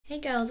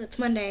girls, it's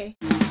Monday.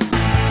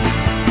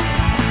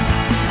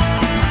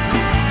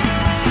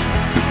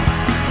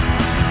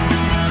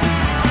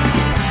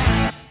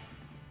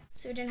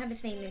 So we don't have a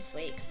theme this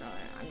week, so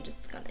I'm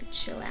just gonna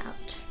chill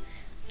out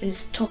and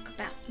just talk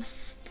about my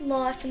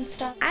life and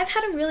stuff. I've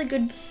had a really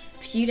good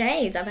few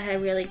days. I've had a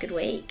really good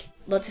week.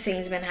 Lots of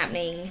things have been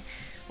happening,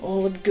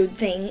 all of good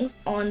things.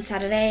 On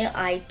Saturday,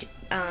 I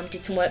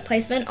did some work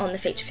placement on the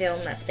feature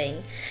film that's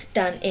being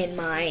done in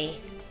my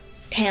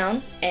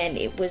town, and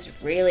it was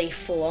really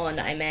full on.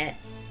 I met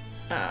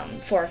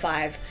 4 or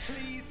 5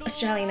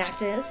 Australian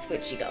actors,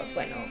 which you girls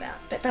won't know about,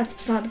 but that's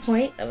beside the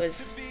point. It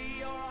was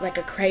like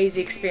a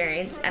crazy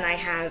experience, and I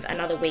have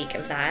another week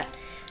of that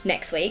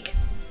next week.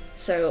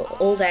 So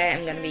all day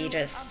I'm gonna be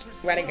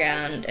just running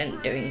around and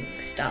doing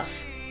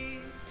stuff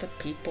for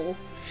people,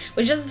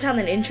 which doesn't sound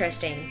that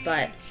interesting,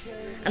 but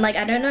and like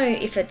I don't know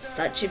if it's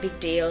such a big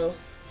deal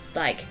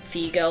like for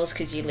you girls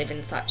because you live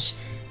in such,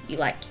 you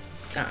like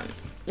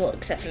well,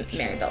 except for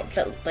Marybelle,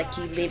 but like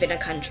you live in a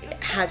country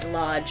that has a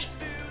large,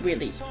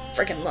 really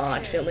freaking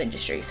large film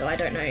industry, so I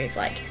don't know if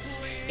like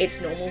it's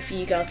normal for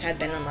you girls to have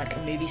been on like a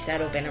movie set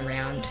or been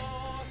around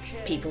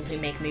people who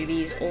make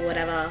movies or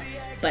whatever,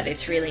 but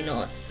it's really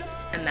not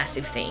a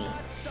massive thing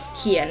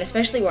here, and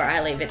especially where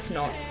I live, it's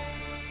not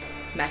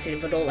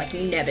massive at all. Like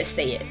you never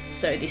see it,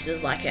 so this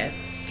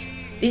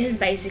is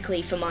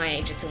basically, for my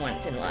age, it's a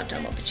once in a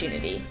lifetime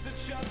opportunity,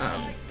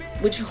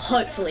 which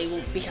hopefully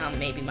will become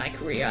maybe my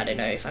career. I don't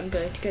know if I'm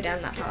going to go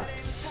down that path,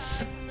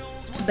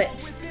 but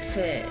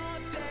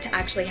to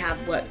actually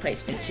have work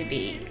placement, to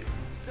be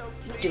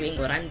doing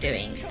what I'm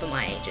doing for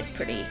my age is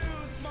pretty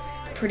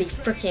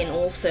freaking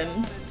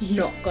awesome.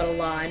 Not gonna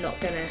lie, not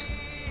gonna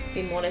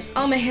be modest.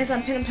 Oh, my hair's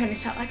on pin and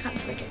ponytail, I can't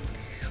flick it.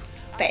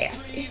 There.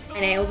 My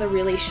nails are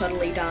really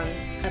shoddily done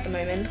at the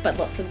moment, but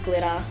lots of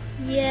glitter.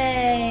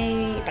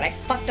 Yay! But I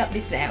fucked up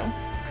this nail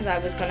because I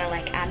was gonna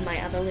like add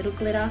my other little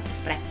glitter,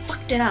 but I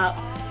fucked it up,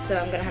 so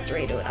I'm gonna have to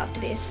redo it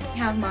after this. I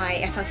have my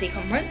SRC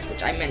conference,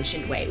 which I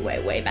mentioned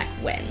way back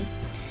when,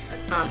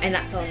 and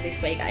that's on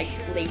this week. I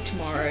leave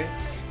tomorrow,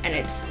 and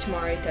it's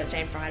tomorrow,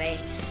 Thursday and Friday.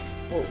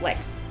 Well, like,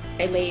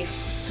 I leave,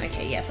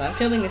 okay, yeah, so I'm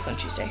filming this on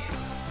Tuesday.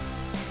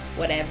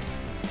 Whatevs.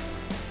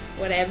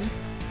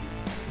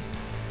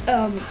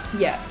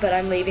 Yeah, but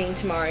I'm leaving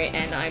tomorrow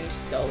and I'm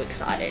so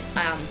excited.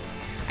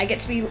 I get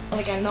to be,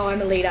 like, I know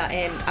I'm a leader,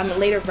 and I'm a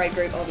leader of Red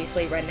Group,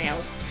 obviously, Red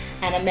Nails,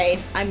 and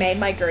I made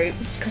my group,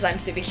 because I'm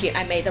super cute,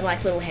 I made them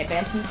like little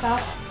headbands and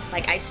stuff.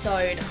 Like, I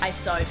sewed for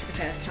the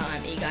first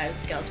time. You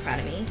girls proud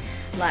of me.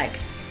 Like,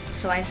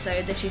 so I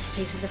sewed the 2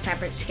 pieces of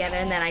fabric together,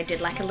 and then I did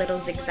like a little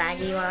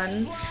zigzaggy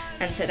one,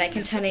 and so they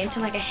can turn it into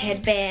like a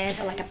headband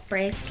or like a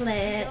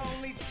bracelet,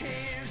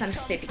 because I'm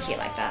super cute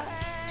like that.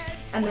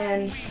 And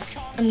then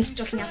I'm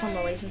stocking up on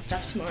lollies and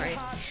stuff tomorrow.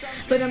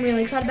 But I'm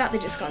really excited about the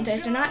disco on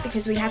Thursday night,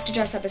 because we have to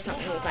dress up as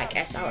something with like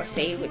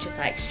SRC, which is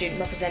like Student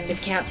Representative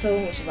Council,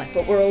 which is like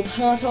what we're all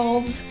part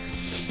of.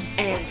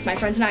 And my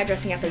friends and I are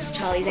dressing up as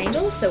Charlie's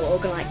Angels, so we're all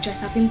gonna like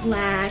dress up in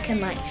black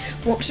and like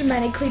walk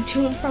dramatically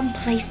to and from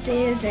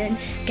places and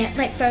get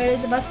like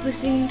photos of us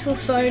listening to a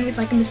phone with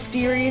like a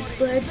mysterious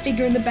blurred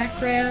figure in the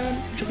background,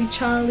 which will be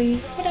Charlie.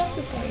 What else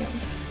is going on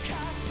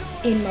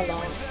in my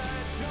life?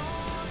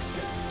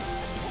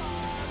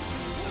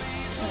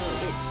 So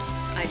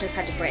I just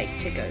had to break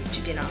to go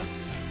to dinner,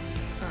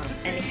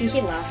 and if you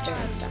hear laughter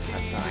and stuff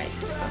outside,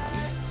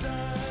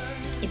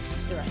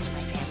 it's the rest of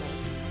my family.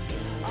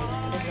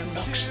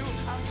 Obnoxious.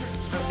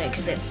 No,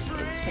 because it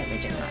was family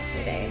dinner night, so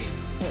they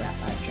were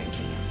outside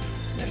drinking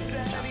and smoking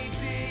and stuff.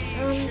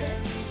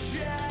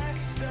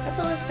 That's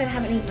all that's been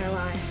happening in my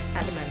life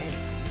at the moment.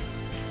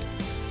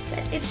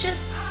 But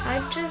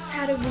I've just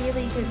had a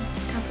really good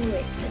couple of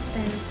weeks.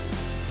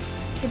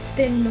 It's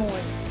been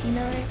nice, you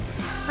know?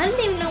 I don't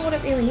even know what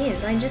it really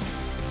is.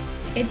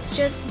 It's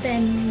just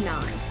been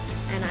nice,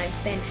 and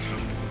I've been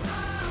happy.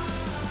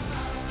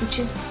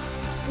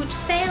 Which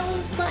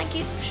sounds like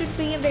it should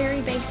be a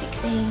very basic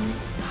thing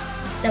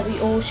that we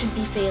all should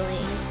be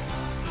feeling,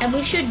 and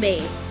we should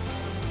be,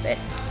 but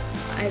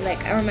I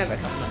remember a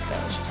couple months ago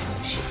I was just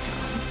having a shit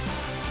time,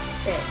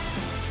 but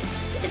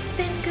it's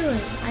been good.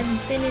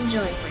 I've been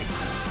enjoying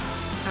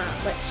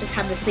myself. Let's just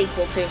have the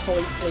sequel to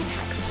Holly's Blue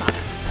Tax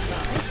Saga.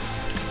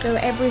 So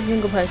every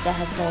single poster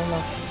has fallen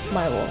off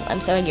my wall.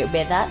 I'm sorry you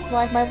about that.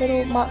 Like, my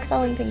little mark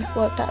sewing things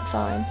worked out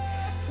fine,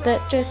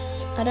 but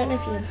just, I don't know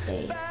if you can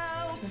see.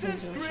 This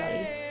is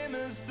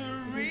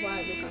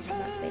why we can't have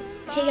nice things.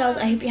 Okay guys,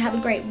 I hope you have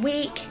a great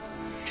week.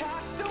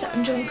 Start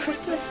enjoying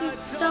Christmas and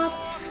stuff.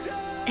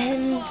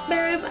 And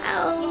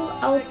Marybelle,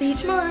 I'll see you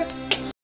tomorrow.